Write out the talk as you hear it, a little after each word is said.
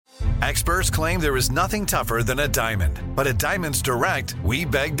Experts claim there is nothing tougher than a diamond. But at Diamonds Direct, we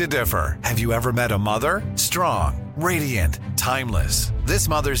beg to differ. Have you ever met a mother? Strong, radiant, timeless. This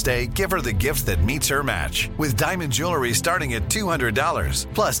Mother's Day, give her the gift that meets her match. With diamond jewelry starting at $200.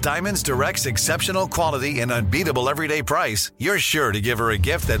 Plus Diamonds Direct's exceptional quality and unbeatable everyday price, you're sure to give her a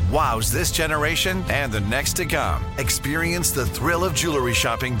gift that wows this generation and the next to come. Experience the thrill of jewelry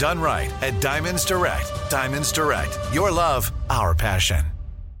shopping done right at Diamonds Direct. Diamonds Direct. Your love, our passion.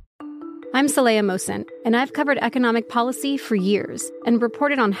 I'm Saleha Mohsin, and I've covered economic policy for years and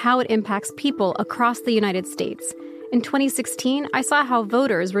reported on how it impacts people across the United States. In 2016, I saw how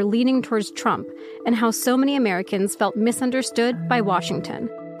voters were leaning towards Trump and how so many Americans felt misunderstood by Washington.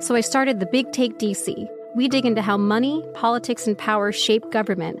 So I started The Big Take DC. We dig into how money, politics, and power shape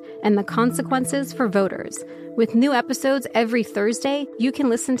government and the consequences for voters. With new episodes every Thursday, you can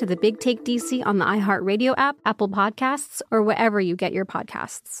listen to The Big Take DC on the iHeartRadio app, Apple Podcasts, or wherever you get your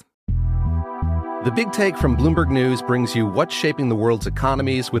podcasts. The Big Take from Bloomberg News brings you what's shaping the world's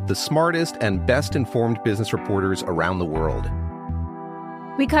economies with the smartest and best-informed business reporters around the world.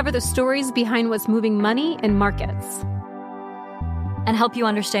 We cover the stories behind what's moving money and markets. And help you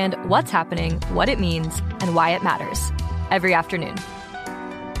understand what's happening, what it means, and why it matters. Every afternoon.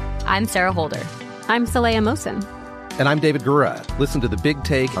 I'm Sarah Holder. I'm Saleha Mohsin. And I'm David Gura. Listen to The Big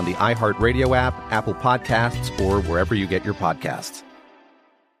Take on the iHeartRadio app, Apple Podcasts, or wherever you get your podcasts.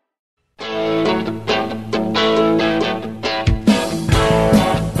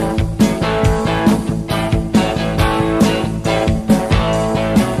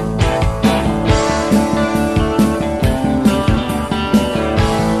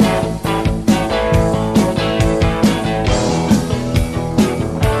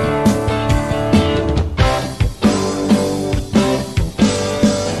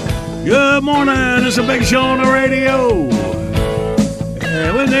 Good morning, it's a Big Show on the radio.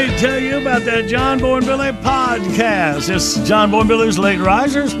 And we need to tell you about that John Boy and Billy podcast. It's John Boy and Billy's Late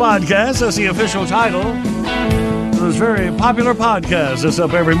Risers podcast. That's the official title. It's a very popular podcast. It's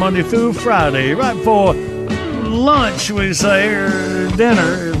up every Monday through Friday, right before lunch, we say, or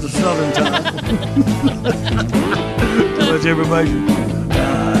dinner in the southern time. Too much information.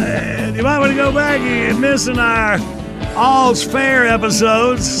 And you might want to go back and missing our All's Fair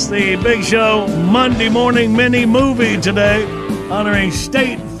episodes. The Big Show Monday morning mini movie today, honoring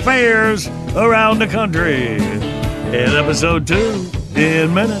state fairs around the country. In episode 2,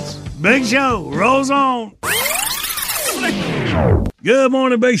 in minutes. Big Show rolls on. Good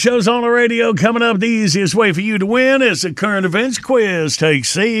morning, Big Show's on the radio. Coming up, the easiest way for you to win is the current events quiz. Take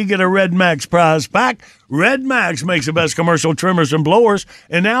C, get a Red Max prize pack. Red Max makes the best commercial trimmers and blowers,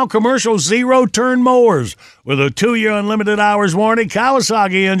 and now commercial zero-turn mowers. With a 2-year unlimited hours warranty,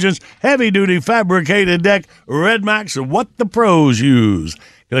 Kawasaki engines, heavy-duty fabricated deck, Red Max are what the pros use.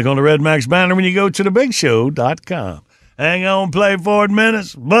 Click on the Red Max banner when you go to thebigshow.com. Hang on, play for it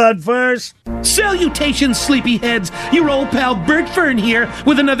minutes, but first... Salutations, sleepyheads. Your old pal Bert Fern here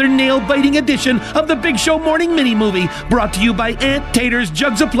with another nail-biting edition of the Big Show Morning Mini-Movie, brought to you by Aunt Tater's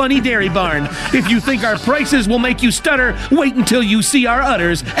Jugs of Plenty Dairy Barn. If you think our prices will make you stutter, wait until you see our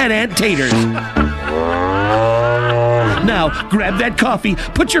udders at Aunt Tater's. Now, grab that coffee,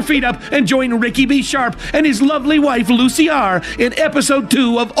 put your feet up, and join Ricky B. Sharp and his lovely wife, Lucy R., in episode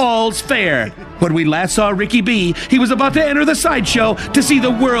 2 of All's Fair. When we last saw Ricky B., he was about to enter the sideshow to see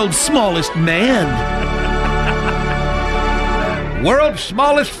the world's smallest man. World's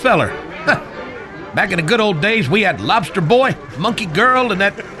smallest feller. Back in the good old days, we had Lobster Boy, Monkey Girl, and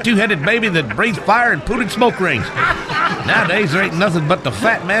that two-headed baby that breathed fire and pooted smoke rings. Nowadays, there ain't nothing but the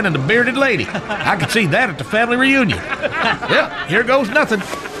fat man and the bearded lady. I could see that at the family reunion. Yep, here goes nothing.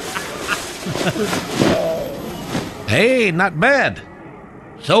 Hey, not bad.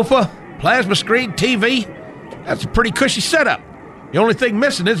 Sofa, plasma screen, TV. That's a pretty cushy setup. The only thing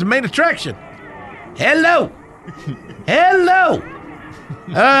missing is the main attraction. Hello. Hello.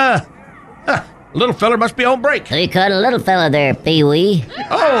 Little fella must be on break. So you caught a little fella there, Pee-wee.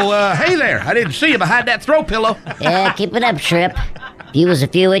 Oh, hey there. I didn't see you behind that throw pillow. Yeah, keep it up, Shrimp. If you was a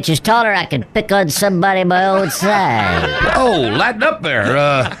few inches taller, I could pick on somebody my own size. Oh, lighten up there.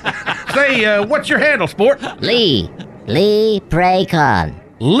 Say, what's your handle, sport? Lee Pray-con.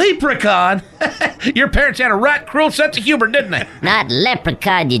 Leprechaun? Your parents had a right cruel sense of humor, didn't they? Not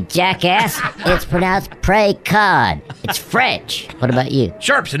leprechaun, you jackass. It's pronounced Pray-con. It's French. What about you?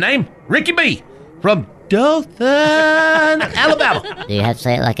 Sharp's the name. Ricky B. From Dothan, Alabama. Do you have to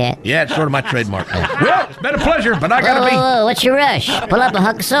say it like that? Yeah, it's sort of my trademark. Well, it's been a pleasure, but I gotta be... Whoa, what's your rush? Pull up a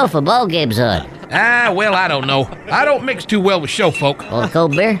hunk of sofa, ball game's on. Well, I don't know. I don't mix too well with show folk. Want a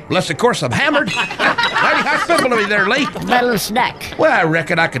cold beer? Unless, of course, I'm hammered. How do Hospitable of you there, Lee. My little snack. Well, I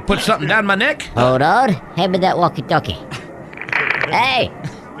reckon I could put something down my neck. Hold on. Hand me that walkie-talkie. Hey,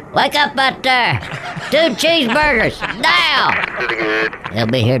 wake up out there. 2 cheeseburgers, now. They'll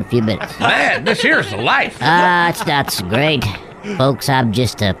be here in a few minutes. Man, this here's the life. It's not so great. Folks, I'm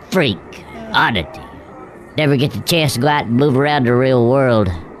just a freak. Oddity. Never get the chance to go out and move around the real world.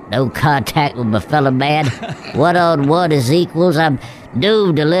 No contact with my fellow man. One-on-one is equals. I'm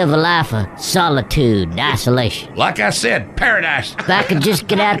doomed to live a life of solitude and isolation. Like I said, paradise. If I could just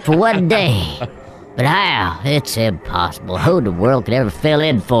get out for one day. But how? It's impossible. Who in the world could ever fill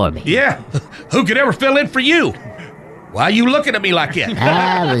in for me? Yeah, who could ever fill in for you? Why are you looking at me like that?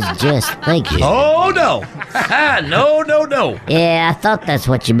 I was just thinking. Oh, no. No. Yeah, I thought that's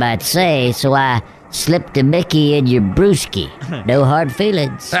what you might say, so I slipped a Mickey in your brewski. No hard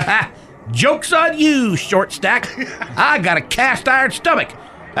feelings. Joke's on you, short stack. I got a cast iron stomach.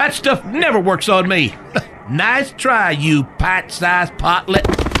 That stuff never works on me. Nice try, you pint-sized potlet.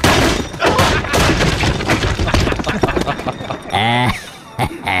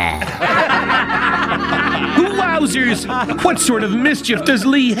 Wowzers! What sort of mischief does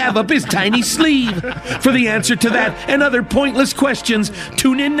Lee have up his tiny sleeve? For the answer to that and other pointless questions,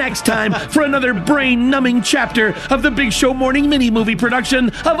 tune in next time for another brain-numbing chapter of the Big Show Morning mini-movie production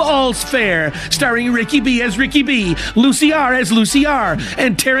of All's Fair, starring Ricky B. as Ricky B., Lucy R. as Lucy R.,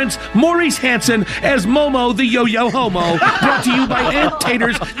 and Terrence Maurice Hansen as Momo the Yo-Yo Homo. Brought to you by Aunt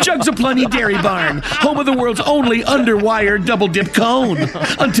Tater's Jugs of Plenty Dairy Barn, home of the world's only underwire double-dip cone.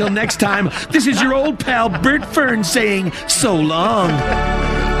 Until next time, this is your old pal Bert Fern saying so long.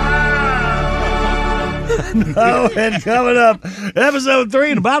 And coming up, episode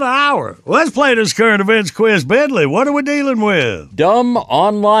 3 in about an hour. Let's play this current events quiz. Bentley, what are we dealing with? Dumb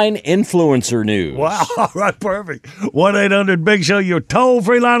online influencer news. Wow, all right, perfect. 1-800-BIG-SHOW, your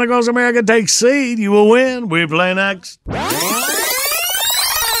toll-free line across America. Take seed. You will win. We play next.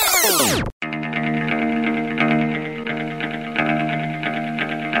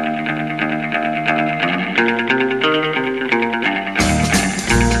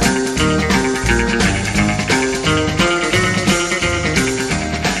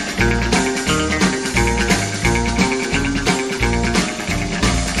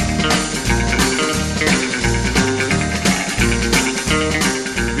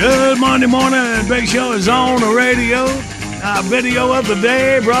 Good Monday morning. Big Show is on the radio. Video of the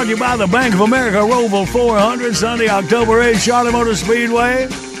day brought to you by the Bank of America Roval 400, Sunday, October 8th, Charlotte Motor Speedway.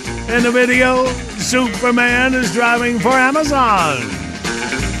 In the video, Superman is driving for Amazon.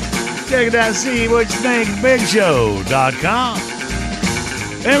 Check it out, see what you think, BigShow.com.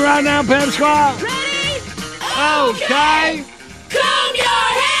 And right now, Pep Squad. Ready? Okay. Comb your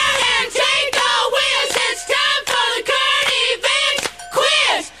hair and take a whiz. It's time for the current events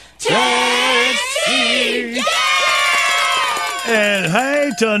quiz. Take seed. Yeah! And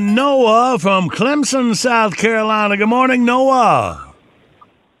hey to Noah from Clemson, South Carolina. Good morning, Noah.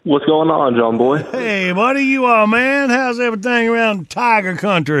 What's going on, John Boy? Hey, buddy, you are, man. How's everything around Tiger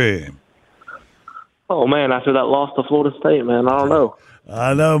Country? Oh, man, after that loss to Florida State, man, I don't know.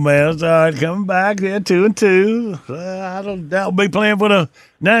 I know, man. It's all right. Coming back there, 2-2. I don't doubt we'll be playing for the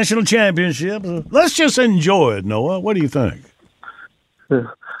national championship. Let's just enjoy it, Noah. What do you think?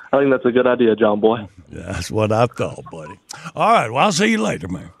 I think that's a good idea, John Boy. That's what I thought, buddy. All right, well, I'll see you later,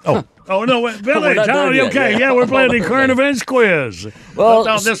 man. Oh no, wait, Billy, Tony, okay, yeah, we're playing the current events quiz. Well, I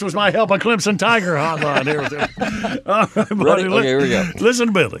thought this was my Help a Clemson Tiger hotline here. All right, buddy, Okay, here we go. Listen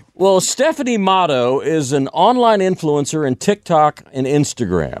to Billy. Well, Stephanie Motto is an online influencer in TikTok and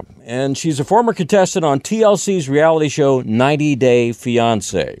Instagram, and she's a former contestant on TLC's reality show 90 Day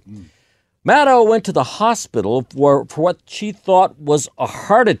Fiancé. Motto went to the hospital for what she thought was a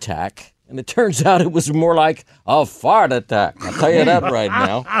heart attack, and it turns out it was more like a fart attack. I'll tell you that right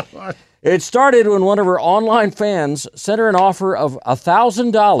now. It started when one of her online fans sent her an offer of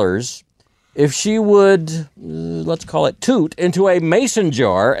 $1,000 if she would, let's call it toot, into a mason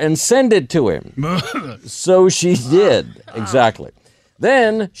jar and send it to him. So she did, exactly.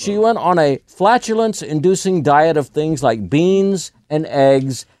 Then she went on a flatulence-inducing diet of things like beans and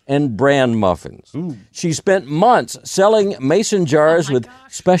eggs and bran muffins. Ooh. She spent months selling mason jars with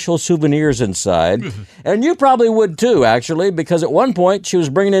special souvenirs inside. And you probably would too, actually, because at one point she was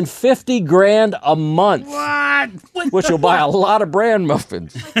bringing in $50,000 a month. What? Which will buy a lot of bran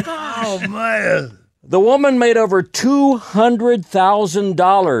muffins. Oh, man. The woman made over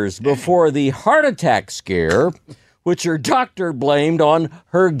 $200,000 before the heart attack scare, which her doctor blamed on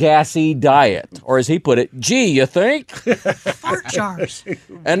her gassy diet. Or as he put it, gee, you think? Fart jars.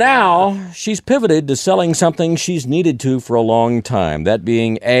 And now she's pivoted to selling something she's needed to for a long time, that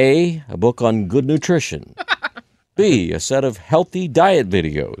being A, a book on good nutrition, B, a set of healthy diet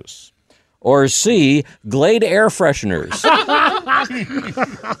videos, or C, Glade air fresheners.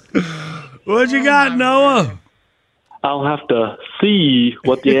 What you got, Noah? I'll have to see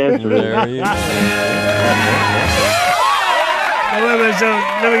what the answer is. There you go. Wait a minute, so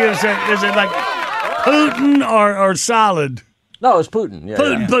let me get a second. Is it like Putin or solid? No, it's Putin. Yeah,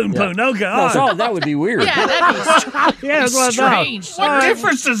 Putin. Okay, all right. So that would be weird. Yeah, that'd be Yeah, that's what I thought. strange. What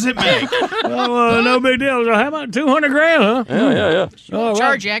difference does it make? Oh, no big deal. So how about 200 grand, huh? Yeah. All right.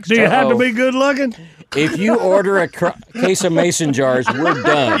 Charge extra. Do you have to Uh-oh. be good looking? If you order a case of mason jars, we're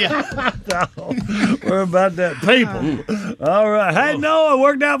done. We're about that people. All right. Hey, Noah,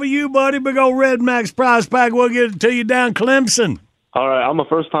 worked out for you, buddy. Big old Red Max prize pack. We'll get it to you down Clemson. All right, I'm a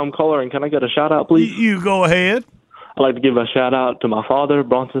first-time caller, and can I get a shout-out, please? You go ahead. I'd like to give a shout-out to my father,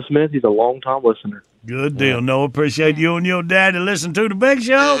 Bronson Smith. He's a long-time listener. Good deal. Noah, appreciate you and your daddy listen to the Big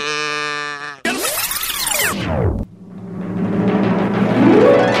Show.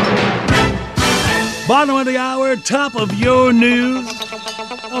 Bottom of the hour, top of your news.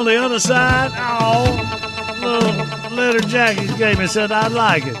 On the other side, little letter Jackie gave me, said I'd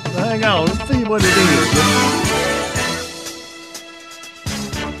like it. Hang on, let's see what it is.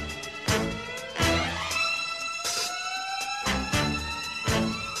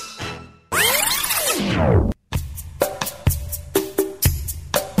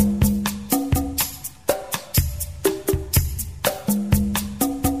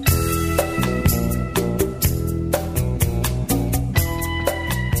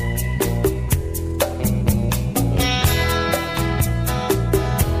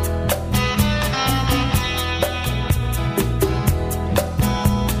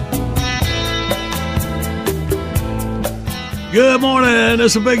 Good morning.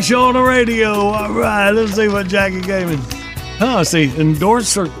 It's a Big Show on the radio. All right, let's see what Jackie gave me. See,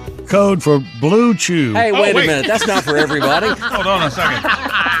 endorser code for Blue Chew. Hey, wait a minute. That's not for everybody. Hold on a second.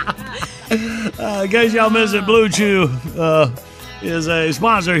 In case y'all missed it, Blue Chew is a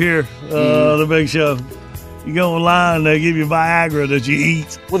sponsor here, the Big Show. You go online, they give you Viagra that you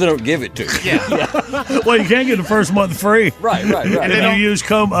eat. Well, they don't give it to you. Yeah. Well, you can't get the first month free. Right. And then you use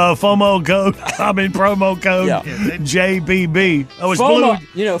promo code Yeah. JBB. Oh, it's FOMO,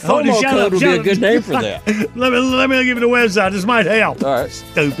 Blue. FOMO code would be a good name for that. Let me give you the website. This might help. All right.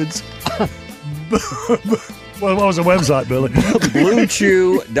 Stupids. What was the website, Billy?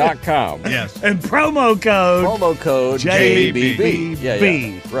 BlueChew.com. Yes. And promo code JBB.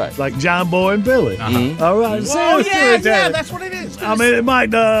 JBB. Right. Like John Boy and Billy. All right. Oh, yeah, that's what it is. I mean, it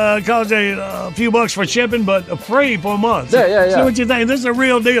might cost you a few bucks for shipping, but free for a month. Yeah. So what you think? This is a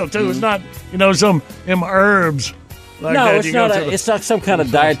real deal, too. It's not, some herbs. Like No, that. it's You go not. to the- It's not some kind of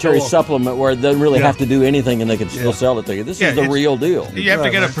dietary supplement where it doesn't really have to do anything and they can still sell it to you. This is the real deal. You have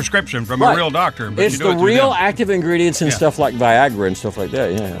to get a prescription from Right. a real doctor. But It's you do the it through real them. active ingredients and stuff like Viagra and stuff like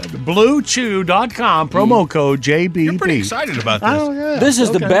that. Yeah. BlueChew.com, promo code JBB. You're pretty excited about this. Oh, yeah. This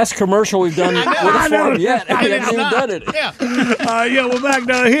is the best commercial we've done with a farm yet. We haven't even done it. Yeah. Well, back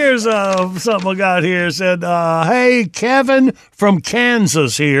now, here's something I got here. It said, hey, Kevin from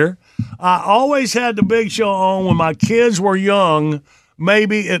Kansas here. I always had the Big Show on when my kids were young.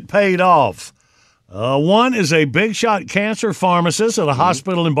 Maybe it paid off. One is a big shot cancer pharmacist at a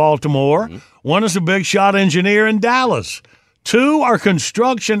hospital in Baltimore. One is a big shot engineer in Dallas. Two are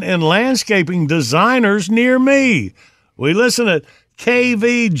construction and landscaping designers near me. We listen at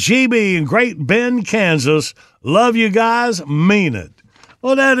KVGB in Great Bend, Kansas. Love you guys. Mean it.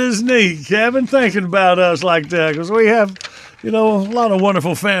 Well, that is neat, Kevin, thinking about us like that, because we have, a lot of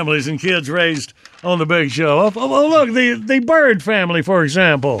wonderful families and kids raised on the Big Show. Oh, look, the Bird family, for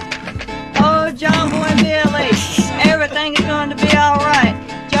example. Oh, John Boy and Billy, everything is going to be all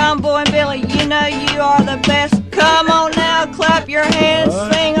right. John Boy and Billy, you know you are the best. Come on now, clap your hands,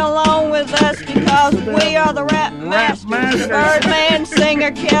 sing along with us, because we are the Rap Masters. Birdman,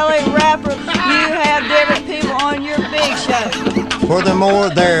 singer, Kelly, rapper, you have different people on your Big Show. Furthermore,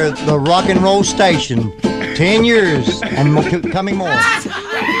 they're the rock and roll station. 10 years and coming more.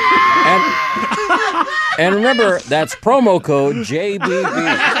 And remember, that's promo code JBB.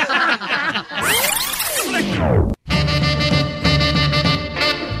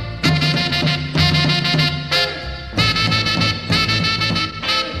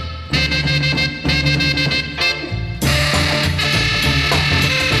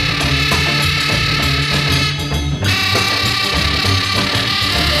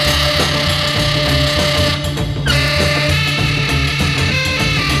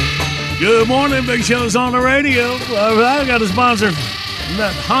 Good morning, Big Show's on the radio. I got a sponsor from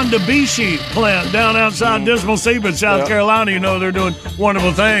that Honda Bishi plant down outside Dismal Seabed, South Carolina. You know they're doing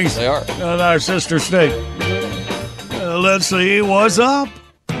wonderful things. They are. At our sister state. Let's see what's up.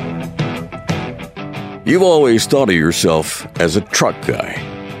 You've always thought of yourself as a truck guy.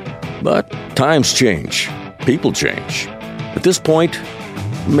 But times change. People change. At this point,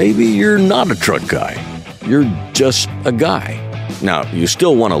 maybe you're not a truck guy. You're just a guy. Now, you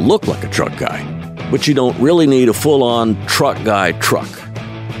still want to look like a truck guy, but you don't really need a full-on truck guy truck.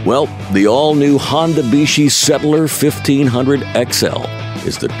 Well, the all-new Honda Bishi Settler 1500 XL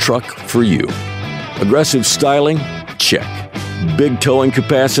is the truck for you. Aggressive styling? Check. Big towing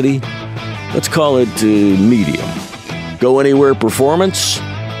capacity? Let's call it medium. Go anywhere performance?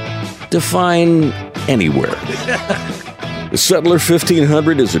 Define anywhere. The Settler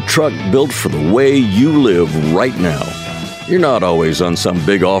 1500 is a truck built for the way you live right now. You're not always on some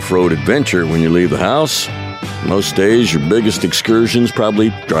big off-road adventure when you leave the house. Most days, your biggest excursion's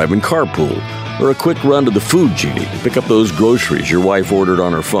probably driving carpool or a quick run to the food genie to pick up those groceries your wife ordered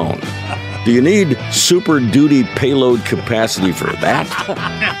on her phone. Do you need Super Duty payload capacity for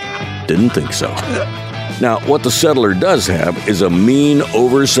that? Didn't think so. Now, what the Settler does have is a mean,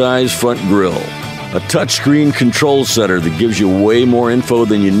 oversized front grille, a touchscreen control center that gives you way more info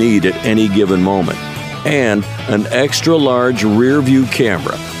than you need at any given moment, and an extra-large rear-view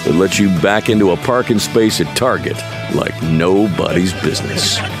camera that lets you back into a parking space at Target like nobody's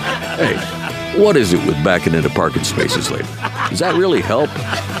business. Hey, what is it with backing into parking spaces lately? Does that really help?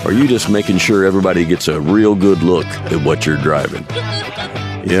 Or are you just making sure everybody gets a real good look at what you're driving?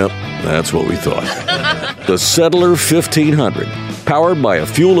 Yep, that's what we thought. The Settler 1500, powered by a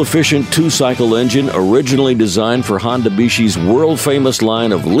fuel-efficient 2-cycle engine originally designed for Honda Bishi's world-famous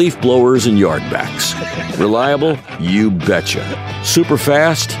line of leaf blowers and yard backs. Reliable? You betcha. Super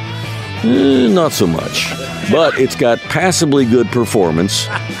fast? Not so much. But it's got passably good performance,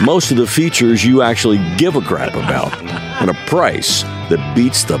 most of the features you actually give a crap about, and a price that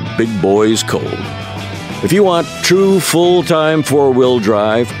beats the big boys cold. If you want true full-time four-wheel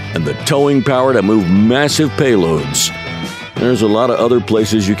drive and the towing power to move massive payloads, there's a lot of other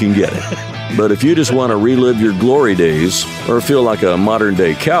places you can get it. But if you just want to relive your glory days or feel like a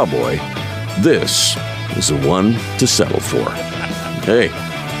modern-day cowboy, this is the one to settle for. Hey,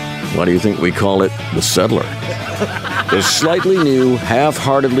 why do you think we call it the Settler? The slightly new,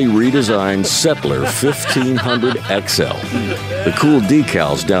 half-heartedly redesigned Settler 1500 XL. The cool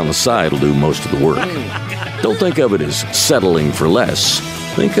decals down the side will do most of the work. Don't think of it as settling for less.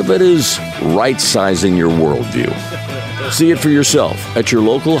 Think of it as right-sizing your worldview. See it for yourself at your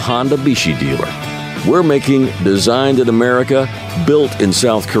local Honda Bishi dealer. We're making designed in America, built in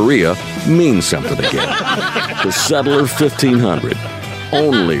South Korea, mean something again. The Settler 1500,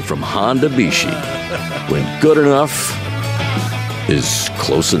 only from Honda Bishi. When good enough is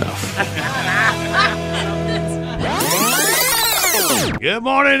close enough. Good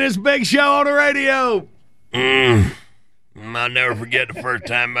morning, it's Big Show on the radio. I'll never forget the first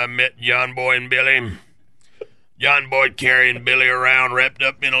time I met John Boy and Billy. John Boy carrying Billy around wrapped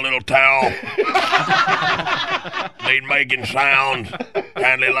up in a little towel. He'd making sounds,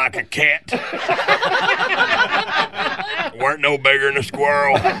 kindly like a cat. Weren't no bigger than a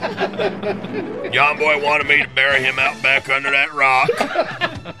squirrel. John Boy wanted me to bury him out back under that rock,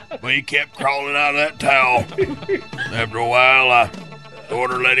 but he kept crawling out of that towel. After a while, I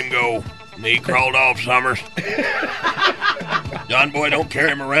ordered to let him go, and he crawled off, Summers. John Boy don't carry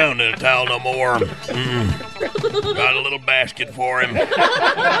him around in a towel no more. Got a little basket for him.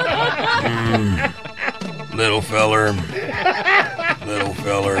 Little feller. Little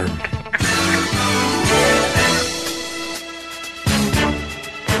feller.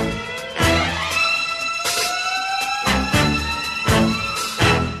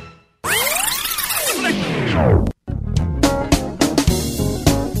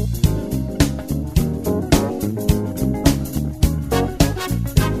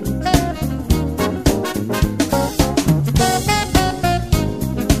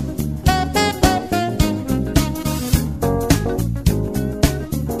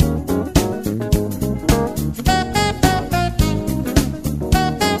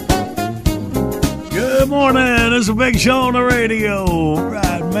 It's a Big Show on the radio.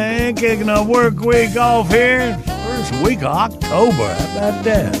 Right, man. Kicking a work week off here. First week of October. How about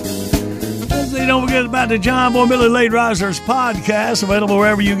that? See, don't forget about the John Boy and Billy Late Risers podcast. Available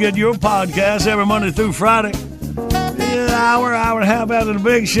wherever you get your podcasts every Monday through Friday. Hour and a half after the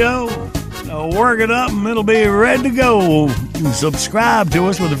Big Show. Work it up and it'll be ready to go. You can subscribe to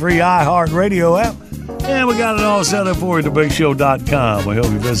us with the free iHeartRadio app. And we got it all set up for you at thebigshow.com. We hope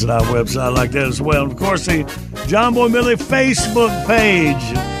you visit our website like that as well. And, of course, the John Boy and Billy Facebook page.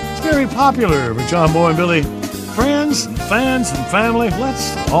 It's very popular for John Boy and Billy friends and fans and family.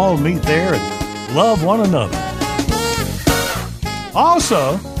 Let's all meet there and love one another.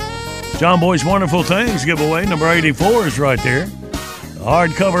 Also, John Boy's Wonderful Things giveaway, number 84 is right there. A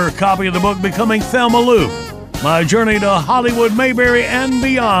hardcover copy of the book, Becoming Thelma Lou, My Journey to Hollywood, Mayberry, and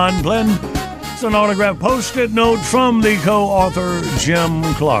Beyond. Glenn, it's an autographed Post-it note from the co-author, Jim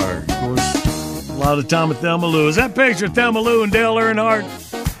Clark. Of course, a lot of time with Thelma Lou. Is that picture of Thelma Lou and Dale Earnhardt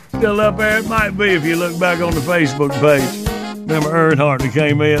still up there? It might be if you look back on the Facebook page. Remember Earnhardt who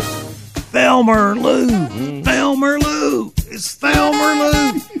came in? Thelma Lou. Thelma Lou. It's Thelma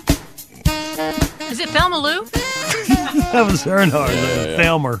Lou. Is it Thelma Lou? That was Earnhardt.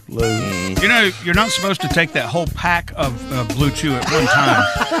 Thelma Lou. You know, you're not supposed to take that whole pack of Blue Chew at one time.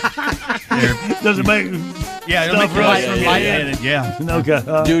 Does it make... Yeah, it'll make you lightheaded. Yeah.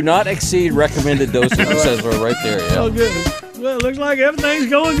 Okay. Do not exceed recommended dosage. It says right there. Yeah. Oh, good. Well, it looks like everything's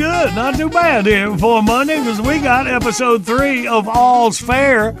going good. Not too bad here before Monday, because we got episode 3 of All's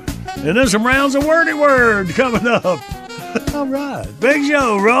Fair. And there's some rounds of Wordy Word coming up. All right. Big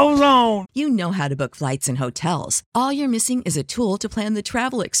Show rolls on. You know how to book flights and hotels. All you're missing is a tool to plan the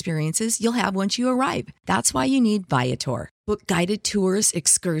travel experiences you'll have once you arrive. That's why you need Viator. Book guided tours,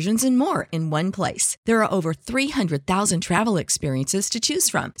 excursions, and more in one place. There are over 300,000 travel experiences to choose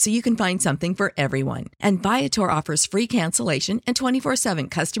from, so you can find something for everyone. And Viator offers free cancellation and 24/7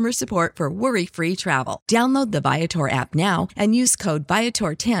 customer support for worry-free travel. Download the Viator app now and use code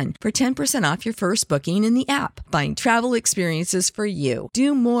Viator10 for 10% off your first booking in the app. Find travel experiences for you.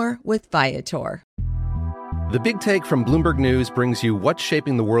 Do more with Viator. The Big Take from Bloomberg News brings you what's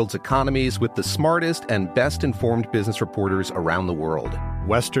shaping the world's economies with the smartest and best-informed business reporters around the world.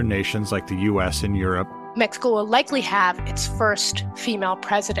 Western nations like the U.S. and Europe. Mexico will likely have its first female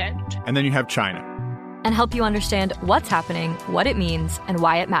president. And then you have China. And help you understand what's happening, what it means, and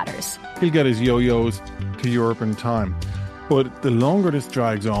why it matters. He'll get his yo-yos to Europe in time. But the longer this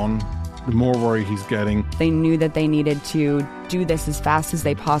drags on, the more worry he's getting. They knew that they needed to do this as fast as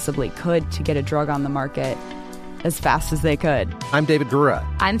they possibly could to get a drug on the market as fast as they could. I'm David Gura.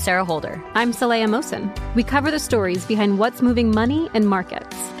 I'm Sarah Holder. I'm Saleha Mohsen. We cover the stories behind what's moving money and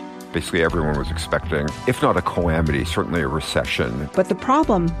markets. Basically, everyone was expecting, if not a calamity, certainly a recession. But the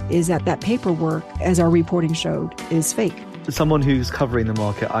problem is that paperwork, as our reporting showed, is fake. As someone who's covering the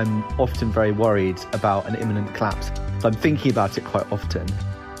market, I'm often very worried about an imminent collapse. So I'm thinking about it quite often.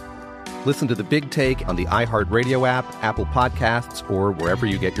 Listen to The Big Take on the iHeartRadio app, Apple Podcasts, or wherever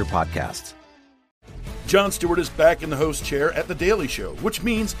you get your podcasts. Jon Stewart is back in the host chair at The Daily Show, which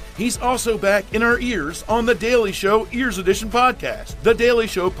means he's also back in our ears on The Daily Show Ears Edition podcast. The Daily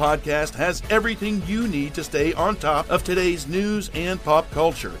Show podcast has everything you need to stay on top of today's news and pop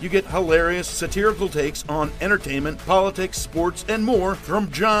culture. You get hilarious, satirical takes on entertainment, politics, sports, and more from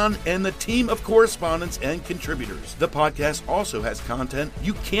Jon and the team of correspondents and contributors. The podcast also has content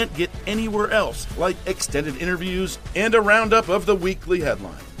you can't get anywhere else, like extended interviews and a roundup of the weekly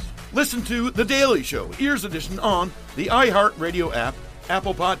headlines. Listen to The Daily Show, Ears Edition, on the iHeartRadio app,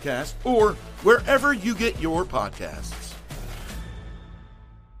 Apple Podcasts, or wherever you get your podcasts.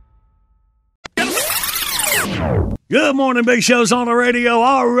 Good morning, Big Show's on the radio.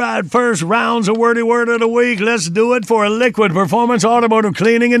 All right, first rounds of Wordy Word of the week. Let's do it for a Liquid Performance Automotive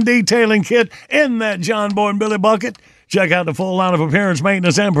Cleaning and Detailing Kit in that John Boy and Billy bucket. Check out the full line of appearance,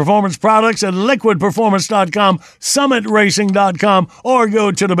 maintenance, and performance products at liquidperformance.com, summitracing.com, or go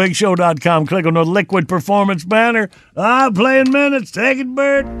to thebigshow.com. Click on the Liquid Performance banner. Playing minutes. Take it,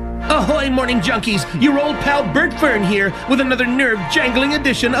 Bert. Ahoy, morning junkies. Your old pal Bert Fern here with another nerve-jangling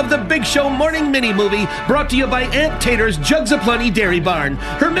edition of the Big Show Morning Mini-Movie, brought to you by Aunt Tater's Jugs of Plenty Dairy Barn.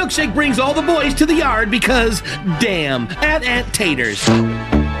 Her milkshake brings all the boys to the yard because, damn, at Aunt Tater's.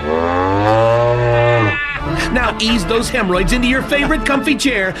 Now ease those hemorrhoids into your favorite comfy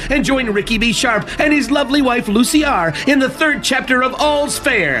chair and join Ricky B. Sharp and his lovely wife Lucy R. in the 3rd chapter of All's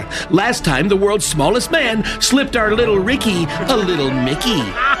Fair. Last time, the world's smallest man slipped our little Ricky a little Mickey.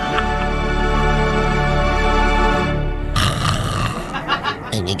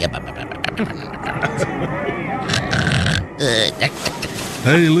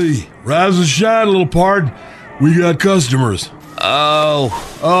 Hey, Lee, rise and shine, little pard. We got customers.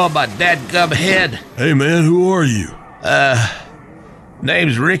 Oh, my dadgum head. Hey, man, who are you?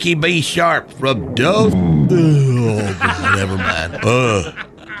 Name's Ricky B. Sharp from Doe. Oh, never mind.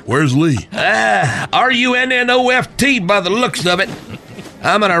 Where's Lee? RUNNOFT by the looks of it.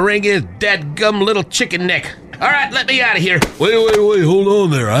 I'm gonna wring his dadgum little chicken neck. All right, let me out of here. Wait, hold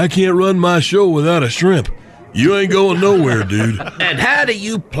on there. I can't run my show without a shrimp. You ain't going nowhere, dude. And how do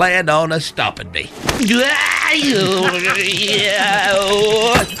you plan on stopping me?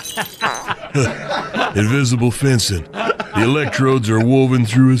 Invisible fencing. The electrodes are woven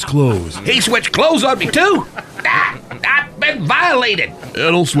through his clothes. He switched clothes on me, too? I've been violated.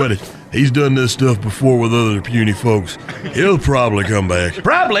 Yeah, don't sweat it. He's done this stuff before with other puny folks. He'll probably come back.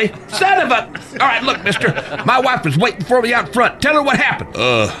 Probably? Son of a... All right, look, mister. My wife was waiting for me out front. Tell her what happened.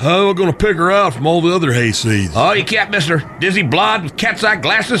 How am I going to pick her out from all the other hayseeds? Oh, you can't, mister. Dizzy blonde with cat's eye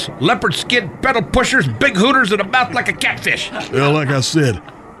glasses, leopard skin pedal pushers, big hooters, and a mouth like a catfish. Well, like I said,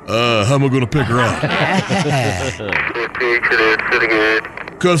 how am I going to pick her out?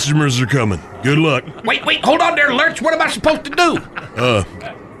 Customers are coming. Good luck. Wait, hold on there, Lurch. What am I supposed to do?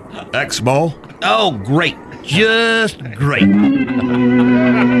 Act small. Oh, great. Just great.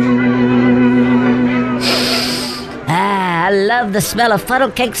 I love the smell of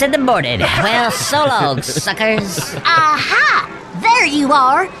funnel cakes in the morning. Well, so long, suckers. Aha! There you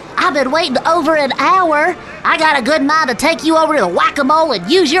are. I've been waiting over an hour. I got a good mind to take you over to the Whack-A-Mole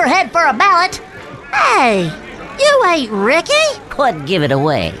and use your head for a mallet. Hey, you ain't Ricky. Quit giving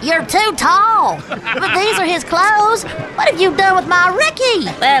away. You're too tall. But these are his clothes. What have you done with my Ricky?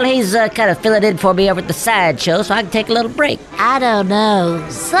 Well, he's kind of filling in for me over at the sideshow, so I can take a little break. I don't know.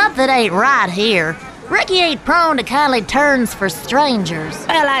 Something ain't right here. Ricky ain't prone to kindly turns for strangers.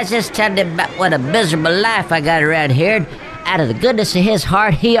 Well, I was just telling him about what a miserable life I got around here, and out of the goodness of his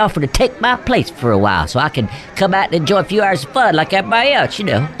heart, he offered to take my place for a while so I can come out and enjoy a few hours of fun like everybody else, you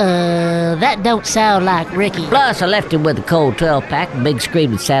know. That don't sound like Ricky. Plus, I left him with a cold 12-pack, a big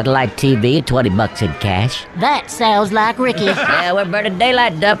screen with satellite TV, and $20 in cash. That sounds like Ricky. Yeah, we're burning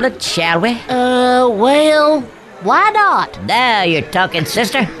daylight, Dublin, shall we? Well, why not? Now you're talking,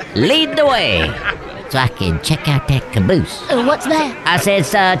 sister. Lead the way. So I can check out that caboose. What's that? I said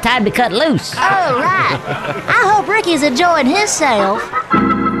it's time to cut loose. Oh, right. I hope Ricky's enjoying himself.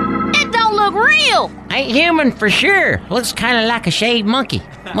 It don't look real. Ain't human for sure. Looks kind of like a shaved monkey.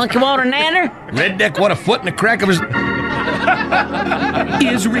 Monkey want a nanner? Redneck want a foot in the crack of his...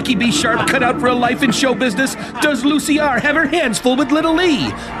 Is Ricky B. Sharp cut out for a life in show business? Does Lucy R. have her hands full with Little Lee?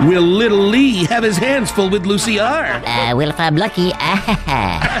 Will Little Lee have his hands full with Lucy R.? Well, if I'm lucky,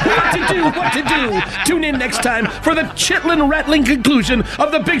 What to do? Tune in next time for the chitlin' rattling conclusion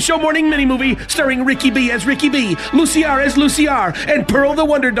of the Big Show morning mini-movie starring Ricky B. as Ricky B., Lucy R. as Lucy R., and Pearl the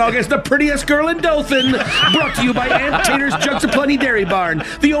Wonder Dog as the prettiest girl in Dothan. Brought to you by Aunt Tater's Jugs of Plenty Dairy Barn,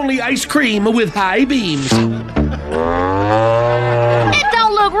 the only ice cream with high beams. It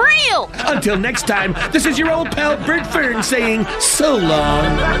don't look real. Until next time, this is your old pal Bert Fern saying so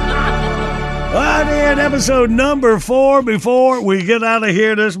long. Well, in episode number 4 before we get out of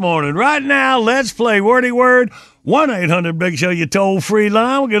here this morning. Right now, let's play Wordy Word. 1-800-BIG-SHOW, you toll-free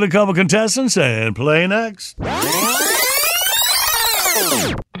line. We'll get a couple contestants and play next.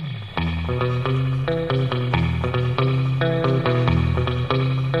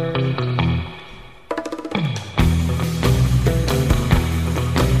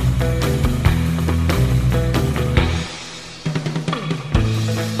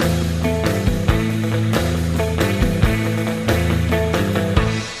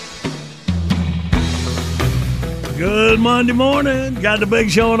 Good Monday morning. Got the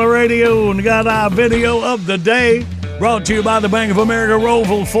Big Show on the radio and got our video of the day. Brought to you by the Bank of America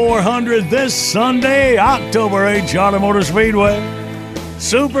Roval 400 this Sunday, October 8th, Charlotte Motor Speedway.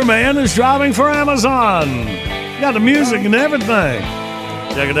 Superman is driving for Amazon. Got the music and everything.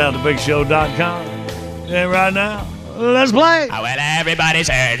 Check it out at thebigshow.com. And right now, let's play. Well, everybody's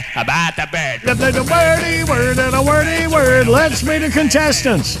heard about the bird. There's a wordy word and a wordy word. Let's meet the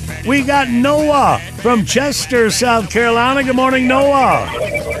contestants. We got Noah from Chester, South Carolina. Good morning, Noah.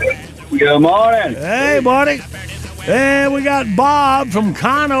 Good morning. Hey, buddy. And we got Bob from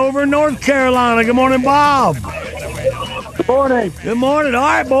Conover, North Carolina. Good morning, Bob. Good morning. Good morning. All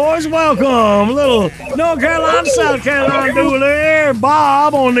right, boys, welcome. A little North Carolina, South Carolina duel there.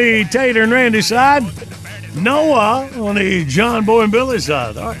 Bob on the Tater and Randy side. Noah on the John Boy and Billy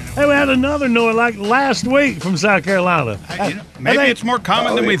side. All right. Hey, we had another Noah like last week from South Carolina. Maybe it's more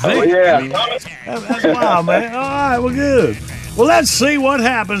common than we think. That's wild, man. All right, well, good. Well, let's see what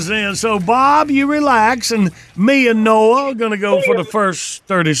happens then. So, Bob, you relax, and me and Noah are going to go for the first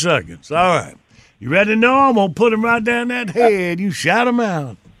 30 seconds. All right. You ready, Noah? I'm going to put him right down that head. You shout him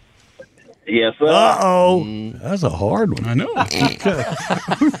out. Yes, sir. Uh-oh. That's a hard one. I know. Okay.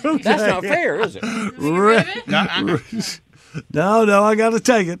 That's not fair, is it? No, I got to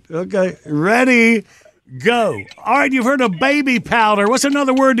take it. Okay. Ready, go. All right, you've heard of baby powder. What's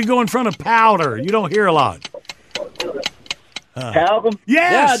another word to go in front of powder? You don't hear a lot. Talcum?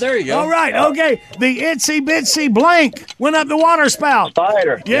 Yes. Yeah, there you go. All right. Okay. The itsy bitsy blank went up the water spout.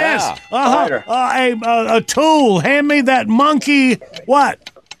 Spider. Yes. Spider. A tool. Hand me that monkey. What?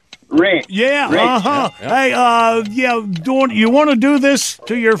 Wrench. Yeah. Wrench. Hey. You want to do this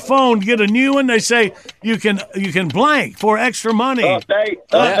to your phone? Get a new one. They say you can blank for extra money. Update.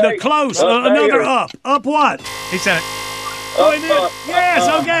 The close. Another up. Up what? He said it. Oh, he did it.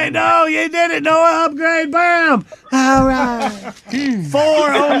 Yes, okay. No, you did it. No upgrade. Bam. All right.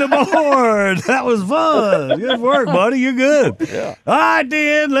 4 on the board. That was fun. Good work, buddy. You're good. Yeah. All right,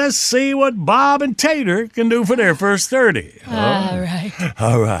 then. Let's see what Bob and Tater can do for their first 30. All right.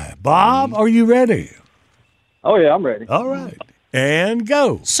 All right. Bob, are you ready? Oh, yeah, I'm ready. All right. And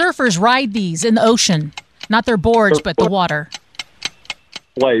go. Surfers ride these in the ocean. Not their boards, but the water.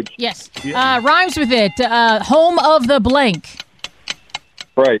 Waves. Yes. Rhymes with it. Home of the blank.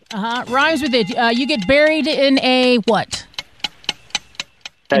 Right. Rhymes with it. You get buried in a what?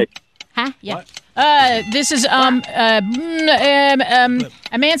 Hey. Huh? Yeah. This is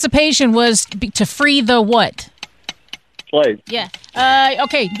emancipation was to free the what? Slave. Yeah.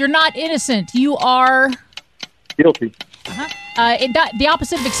 Okay. You're not innocent. You are Guilty. the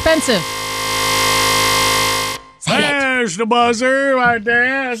opposite of expensive. There's the buzzer right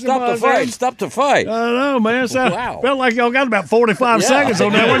there. Stop the fight. I don't know, man. Wow. Felt like y'all got about 45 seconds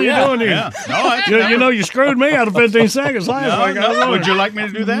on that. What are you doing here? Yeah. You know, you screwed me out of 15 seconds last week. Would you like me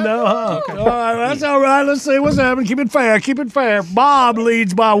to do that? No, huh? Okay. All right, that's all right. Let's see what's happening. Keep it fair. Bob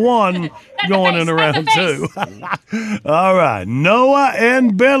leads by 1 going into round 2. All right, Noah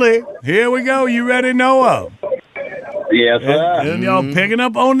and Billy. Here we go. You ready, Noah? Yes, sir. And y'all picking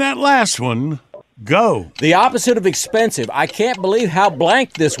up on that last one. Go. The opposite of expensive. I can't believe how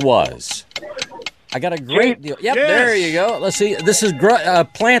blank this was. I got a great deal. Yep, Yes. There you go. Let's see. This is a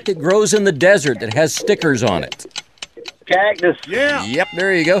plant that grows in the desert that has stickers on it. Cactus. Yeah. Yep,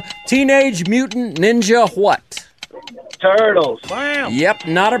 there you go. Teenage Mutant Ninja what? Turtles. Bam. Yep,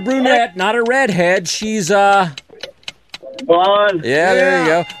 not a brunette, not a redhead. She's, Blonde. Yeah, there you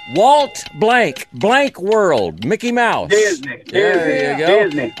go. Walt Blank World, Mickey Mouse. Disney. There you go.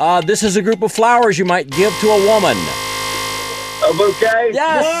 Disney. This is a group of flowers you might give to a woman. A bouquet.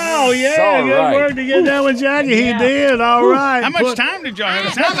 Yes. Wow, yeah, All good right. work to get that one, Jackie. He did. All right. How much time did y'all have?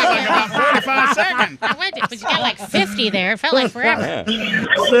 It sounded like about 45 seconds. But you got like 50 there. It felt like forever.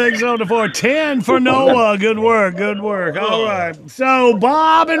 6 on the 4. 10 for Noah. Good work. All right. So,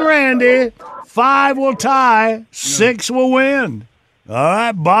 Bob and Randy, 5 will tie, 6 will win. All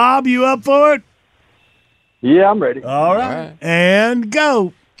right, Bob, you up for it? Yeah, I'm ready. All right. And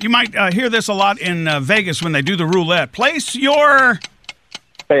go. You might hear this a lot in Vegas when they do the roulette. Place your...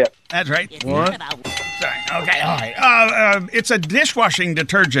 Bet. That's right. What? Sorry. Okay, all right. It's a dishwashing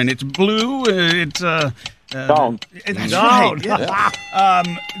detergent. It's blue. It's... Dawn. That's Dawn. right. Yeah.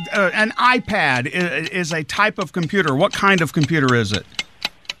 An iPad is a type of computer. What kind of computer is it?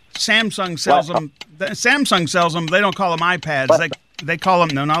 Samsung sells them. Samsung sells them. They don't call them iPads. They call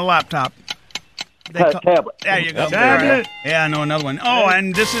them... No, not a laptop. Tablet. There you go. Tablet. Yeah, I know another one. Oh,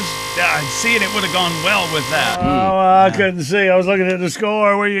 and this is... see it would have gone well with that. Oh, I couldn't see. I was looking at the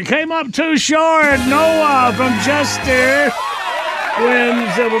score where you came up too short. Noah from Chester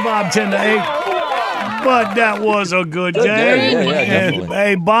wins over Bob 10-8. But that was a good game. Yeah, And,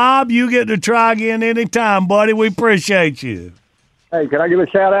 hey, Bob, you get to try again anytime, buddy. We appreciate you. Hey, can I give a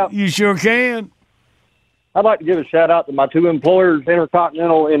shout out? You sure can. I'd like to give a shout out to my 2 employers,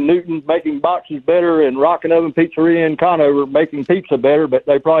 Intercontinental in Newton, making boxes better, and Rockin' Oven Pizzeria in Conover, making pizza better, but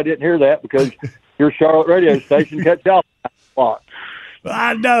they probably didn't hear that because your Charlotte radio station cut y'all off.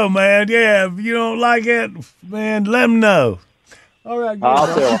 I know, man. Yeah, if you don't like it, man, let them know. All right, good. I'll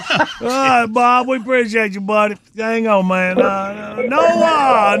tell 'em. All right, Bob, we appreciate you, buddy. Hang on, man.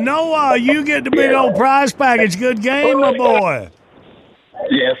 Noah, you get the big old prize package. Good game, my boy.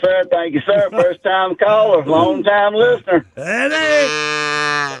 Yes, sir. Thank you, sir. First time caller, long time listener.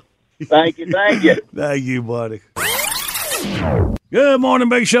 Thank you. Thank you, buddy. Good morning,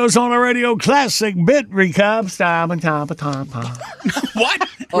 Big Show's on the radio. Classic bit recaps. Time. What?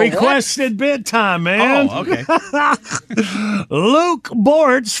 Requested bit time, man. Oh, okay. Luke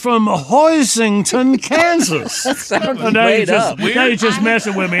Bortz from Hoisington, Kansas. That sounds Now made up. Now you're just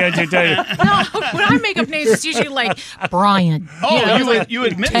messing with me, ain't you, Taylor? No, when I make up names, it's usually like Brian. Oh, you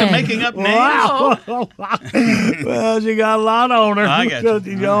admit to making up names? Wow. Well, she got a lot on her. I got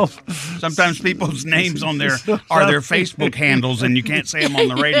you. You know. Sometimes people's names on there are their Facebook handles, and you can't say them on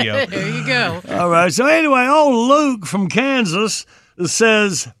the radio. There you go. All right. So anyway, old Luke from Kansas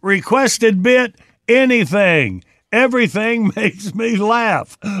says, requested bit, anything. Everything makes me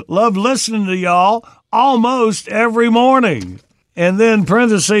laugh. Love listening to y'all almost every morning. and then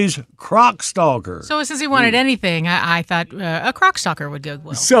parentheses, croc stalker. So since he wanted anything, I thought a croc stalker would go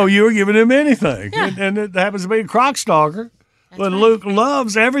well. So you were giving him anything, Yeah. and it happens to be a croc stalker. But Luke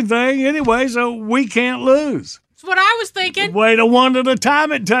loves everything anyway, so we can't lose. That's what I was thinking. Way to one at a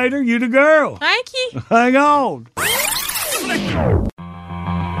time it, Tater. You the girl. Thank you. Hang on.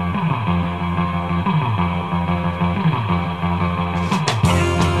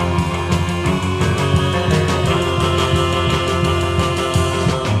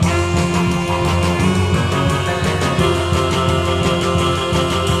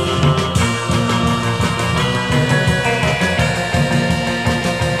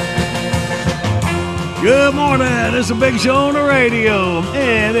 Good morning. It's a big show on the radio.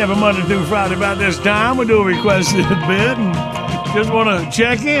 And every Monday through Friday about this time, we do a requested bit. And just want to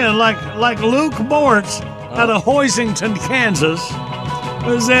check in like Luke Bortz out of Hoisington, Kansas.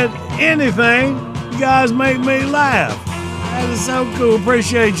 Said, anything, you guys make me laugh. That is so cool.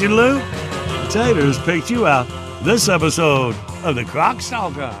 Appreciate you, Luke. Tater's picked you out this episode of The Croc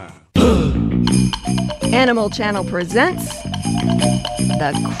Stalker. Animal Channel presents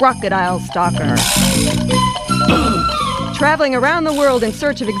The Crocodile Stalker. Traveling around the world in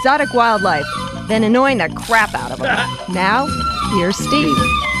search of exotic wildlife, then annoying the crap out of them. Now, here's Steve.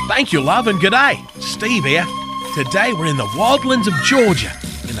 Thank you, love, and g'day. Steve here. Today we're in the wildlands of Georgia,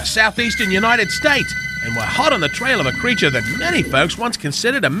 in the southeastern United States, and we're hot on the trail of a creature that many folks once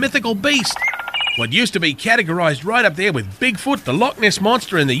considered a mythical beast. What used to be categorized right up there with Bigfoot, the Loch Ness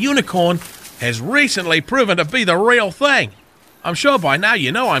Monster, and the unicorn has recently proven to be the real thing. I'm sure by now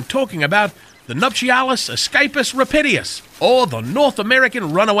you know I'm talking about the Nuptialis escapus rapidius, or the North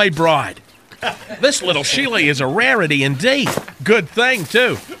American runaway bride. This little Sheila is a rarity indeed. Good thing,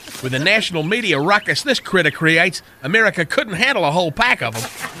 too. With the national media ruckus this critter creates, America couldn't handle a whole pack of them.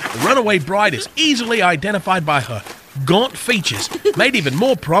 The runaway bride is easily identified by her gaunt features, made even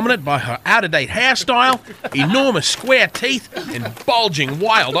more prominent by her out-of-date hairstyle, enormous square teeth, and bulging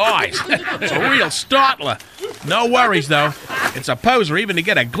wild eyes. It's a real startler. No worries, though. It's a poser even to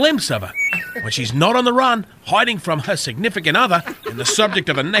get a glimpse of her. When she's not on the run, hiding from her significant other, and the subject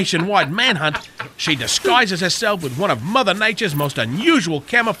of a nationwide manhunt, she disguises herself with one of Mother Nature's most unusual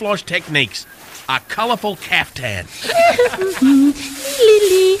camouflage techniques, a colourful caftan.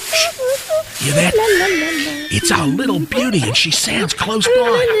 Hear that? It's our little beauty, and she sounds close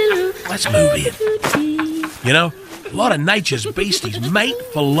by. Let's move in. You know, a lot of nature's beasties mate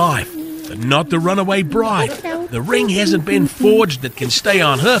for life, but not the runaway bride. The ring hasn't been forged that can stay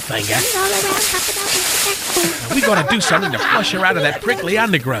on her finger. Now, we gotta do something to flush her out of that prickly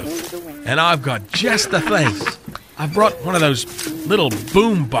undergrowth. And I've got just the thing. I've brought one of those little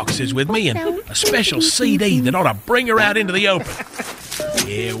boom boxes with me and a special CD that ought to bring her out into the open.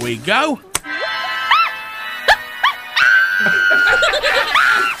 Here we go.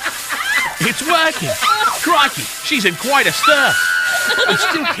 It's working. Crikey, she's in quite a stir. I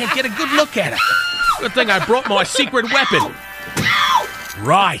still can't get a good look at her. Good thing I brought my secret weapon.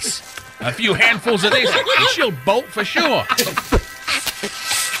 Rice. A few handfuls of this and she'll bolt for sure.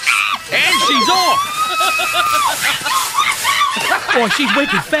 And she's off. Boy, she's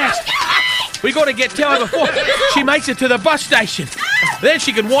wicked fast. We gotta get to her before she makes it to the bus station. Then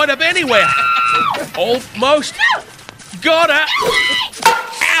she can wind up anywhere. Almost. Got her.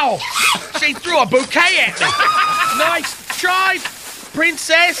 Ow! She threw a bouquet at me. Nice try,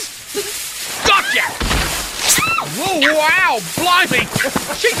 princess. Gotcha! Whoa, wow, blimey.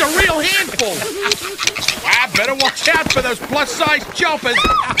 She's a real handful. I better watch out for those plus-size choppers.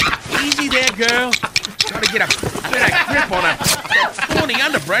 Easy there, girl. Gotta get a better grip on her. That thorny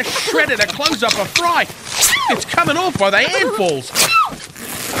underbrush shredded to close up a fry. It's coming off by the handfuls.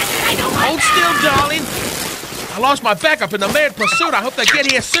 Hold still, darling. I lost my backup in the mad pursuit. I hope they get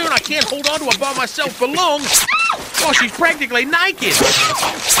here soon. I can't hold on to her by myself for long. Oh, she's practically naked.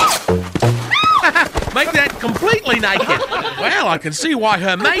 Make that completely naked. Well, I can see why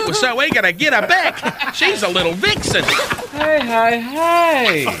her mate was so eager to get her back. She's a little vixen.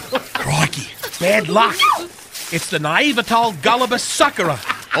 Hey. Crikey, bad luck. It's the Naevital gullibus suckerer,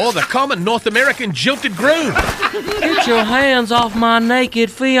 or the common North American jilted groom. Get your hands off my naked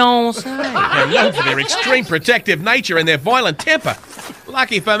fiancé. They're known for their extreme protective nature and their violent temper.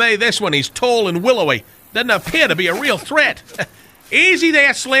 Lucky for me, this one is tall and willowy. Doesn't appear to be a real threat. Easy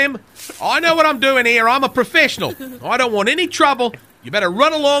there, Slim. I know what I'm doing here. I'm a professional. I don't want any trouble. You better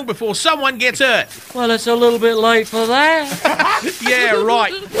run along before someone gets hurt. Well, it's a little bit late for that. Yeah,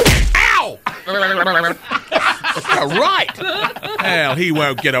 right. Ow! Right. Hell, he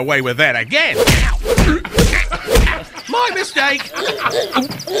won't get away with that again. My mistake.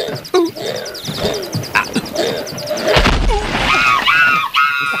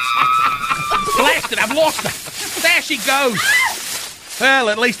 Blast it, I've lost her. There she goes. Well,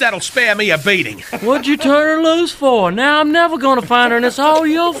 at least that'll spare me a beating. What'd you turn her loose for? Now I'm never gonna find her, and it's all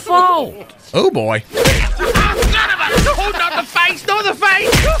your fault. Oh, boy. Oh, not the face, not the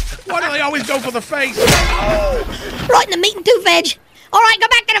face. Why do they always go for the face? Right in the meat and two veg. All right, go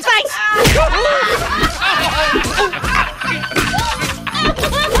back to the face.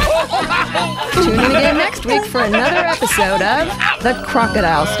 Tune in again next week for another episode of The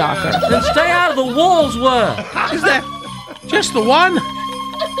Crocodile Stalker. Then stay out of the wolves' way. Is that just the one?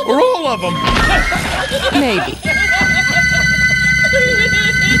 Or all of them? Maybe.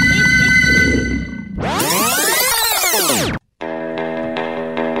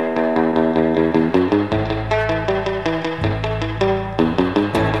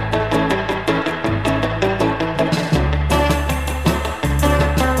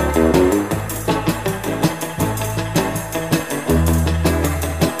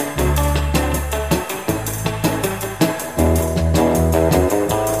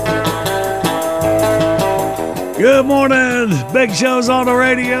 Good morning. Big Show's on the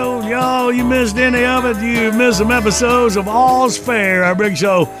radio. Y'all, you missed any of it, you missed some episodes of All's Fair, our Big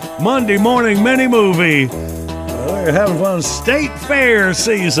Show Monday morning mini movie. We're having fun. State Fair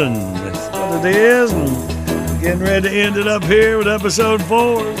season. That's what it is. And getting ready to end it up here with episode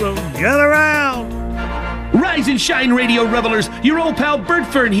 4. So get around. Rise and shine, radio revelers. Your old pal Bert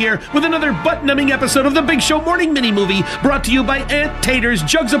Fern here with another butt-numbing episode of the Big Show Morning Mini-Movie, brought to you by Aunt Tater's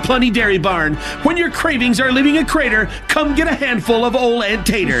Jugs of Plenty Dairy Barn. When your cravings are leaving a crater, come get a handful of old Aunt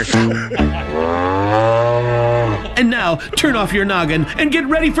Tater. And now, turn off your noggin and get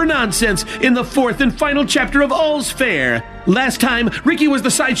ready for nonsense in the 4th and final chapter of All's Fair. Last time, Ricky was the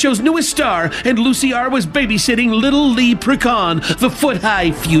sideshow's newest star, and Lucy R. was babysitting little Lee Precon, the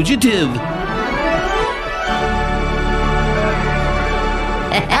foot-high fugitive.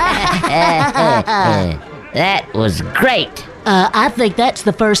 That was great. I think that's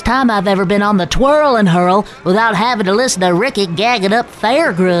the first time I've ever been on the twirl and hurl without having to listen to Ricky gagging up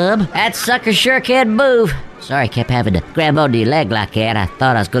fair grub. That sucker sure can move. Sorry, I kept having to grab onto your leg like that. I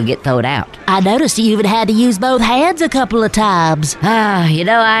thought I was going to get thrown out. I noticed you even had to use both hands a couple of times. You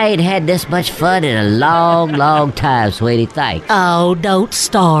know, I ain't had this much fun in a long, long time, sweetie. Thanks. Oh, don't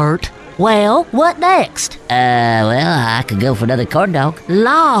start. Well, what next? Well, I could go for another corn dog.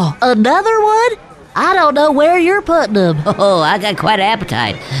 Law, another one? I don't know where you're putting them. Oh, I got quite an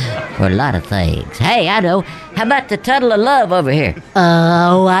appetite for a lot of things. Hey, I know. How about the Tunnel of Love over here?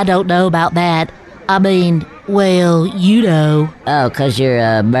 Oh, I don't know about that. I mean, well, you know. Oh, 'cause you're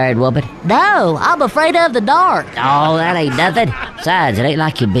a married woman? No, I'm afraid of the dark. Oh, that ain't nothing. Besides, it ain't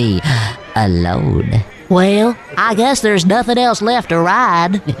like you'd be alone. Well, I guess there's nothing else left to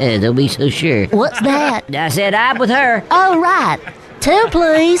ride. Don't be so sure. What's that? I said I'm with her. Oh, right. 2,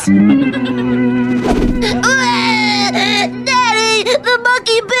 please. Daddy, the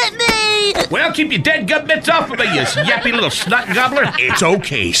monkey bit me. Well, keep your dead gut bits off of me, you yappy little snot gobbler. It's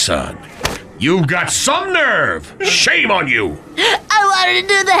okay, son. You've got some nerve. Shame on you. I wanted to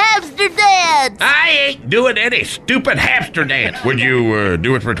do the hamster dance. I ain't doing any stupid hamster dance. Would you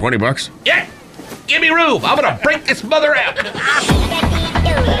do it for $20? Yeah. Give me room. I'm gonna break this mother out.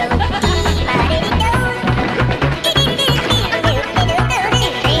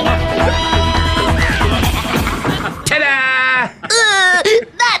 Ta-da!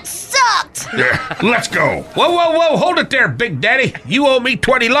 That sucked. Yeah, let's go. Whoa, whoa, whoa. Hold it there, Big Daddy. You owe me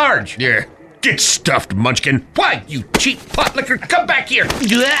 20 large. Yeah. Get stuffed, Munchkin. Why, you cheap pot licker, come back here.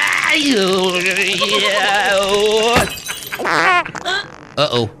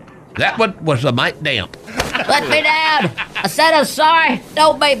 Uh-oh. That one was a mite damp. Let me down. I said I'm sorry.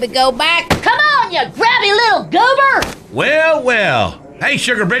 Don't make me go back. Come on, you grabby little goober. Well, well. Hey,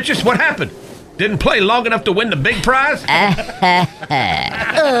 Sugar Britches, what happened? Didn't play long enough to win the big prize?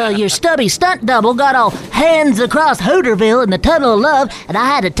 Your stubby stunt double got all hands across Hooterville in the Tunnel of Love, and I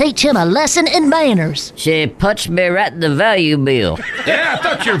had to teach him a lesson in manners. She punched me right in the value bill. Yeah, I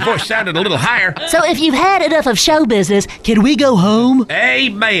thought your voice sounded a little higher. So if you've had enough of show business, can we go home?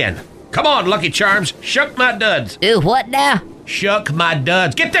 Amen. Come on, Lucky Charms. Shuck my duds. Do what now? Shuck my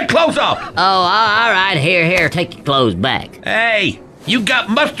duds. Get them clothes off. Oh, all right. Here. Take your clothes back. Hey, you got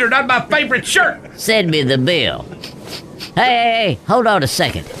mustard on my favorite shirt. Send me the bill. Hey, hold on a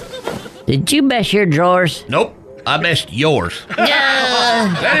second. Did you mess your drawers? Nope. I messed yours.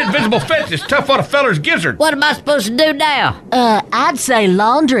 That invisible fence is tough on a feller's gizzard. What am I supposed to do now? I'd say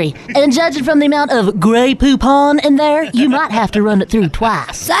laundry. And judging from the amount of gray poupon in there, you might have to run it through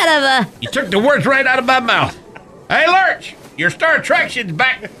twice. Son of a... You took the words right out of my mouth. Hey, Lurch, your star attraction's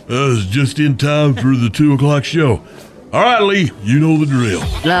back. I was just in time for the 2 o'clock show. All right, Lee, you know the drill.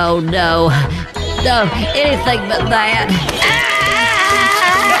 No, anything but that.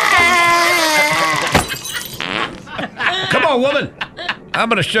 Come on, woman. I'm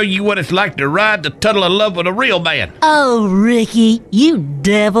going to show you what it's like to ride the tunnel of love with a real man. Oh, Ricky, you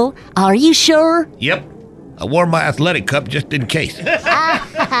devil. Are you sure? Yep. I wore my athletic cup just in case. Another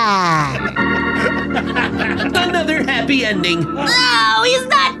happy ending. No, he's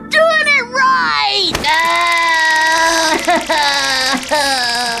not doing it right.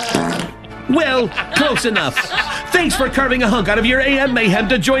 Well, close enough. Thanks for carving a hunk out of your AM mayhem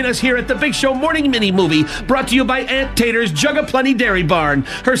to join us here at the Big Show Morning Mini Movie, brought to you by Aunt Tater's Jug-A-Plenty Dairy Barn.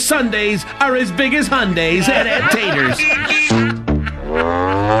 Her Sundays are as big as Hyundais at Aunt Tater's.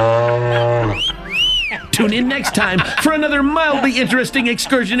 Tune in next time for another mildly interesting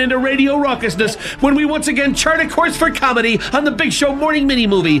excursion into radio raucousness when we once again chart a course for comedy on the Big Show Morning Mini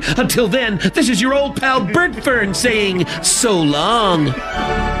Movie. Until then, this is your old pal Bert Fern saying so long.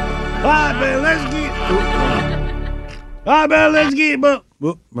 All right, man, let's get, but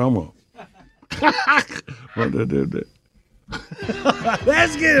wrong one.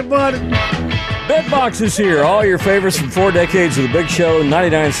 Let's get it, buddy. BitBox is here. All your favorites from 4 decades of the Big Show,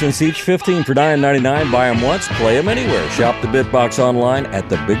 99 cents each, 15 for $9.99. Buy them once, play them anywhere. Shop the BitBox online at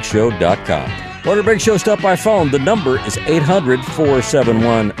thebigshow.com. Order Big Show stuff by phone. The number is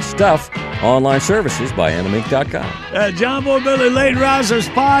 800-471-STUFF. Online services by animink.com. John Boy Billy Late Risers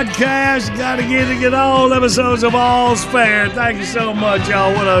podcast. Got to get all episodes of All's Fair. Thank you so much,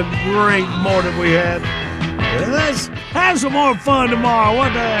 y'all. What a great morning we had. Let's have some more fun tomorrow.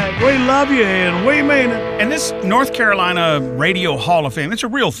 What the heck? We love you and we mean it. And this North Carolina Radio Hall of Fame, it's a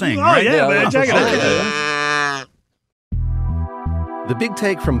real thing, right? Yeah, man. Check it out. The Big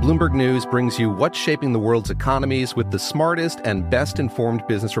Take from Bloomberg News brings you what's shaping the world's economies with the smartest and best-informed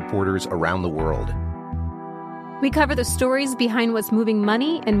business reporters around the world. We cover the stories behind what's moving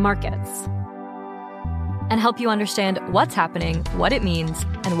money and markets, and help you understand what's happening, what it means,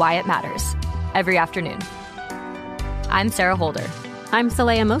 and why it matters every afternoon. I'm Sarah Holder. I'm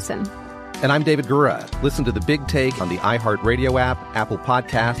Saleha Mohsin. And I'm David Gura. Listen to The Big Take on the iHeartRadio app, Apple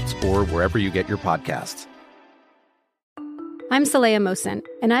Podcasts, or wherever you get your podcasts. I'm Saleha Mohsin,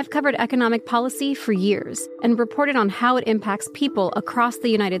 and I've covered economic policy for years and reported on how it impacts people across the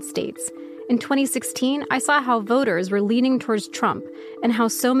United States. In 2016, I saw how voters were leaning towards Trump and how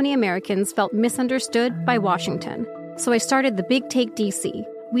so many Americans felt misunderstood by Washington. So I started The Big Take DC.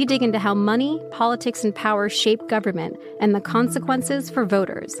 We dig into how money, politics, and power shape government and the consequences for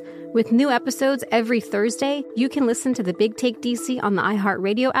voters. With new episodes every Thursday, you can listen to The Big Take DC on the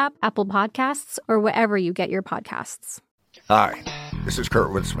iHeartRadio app, Apple Podcasts, or wherever you get your podcasts. Hi, this is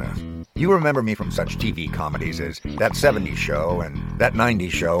Kurtwood Smith. You remember me from such TV comedies as That 70s Show and That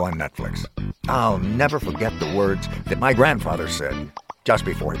 90s Show on Netflix. I'll never forget the words that my grandfather said just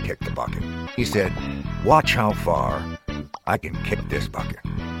before he kicked the bucket. He said, "Watch how far I can kick this bucket."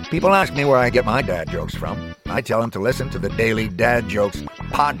 People ask me where I get my dad jokes from. I tell them to listen to the Daily Dad Jokes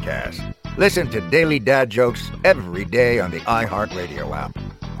podcast. Listen to Daily Dad Jokes every day on the iHeartRadio app,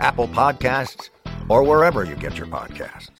 Apple Podcasts, or wherever you get your podcasts.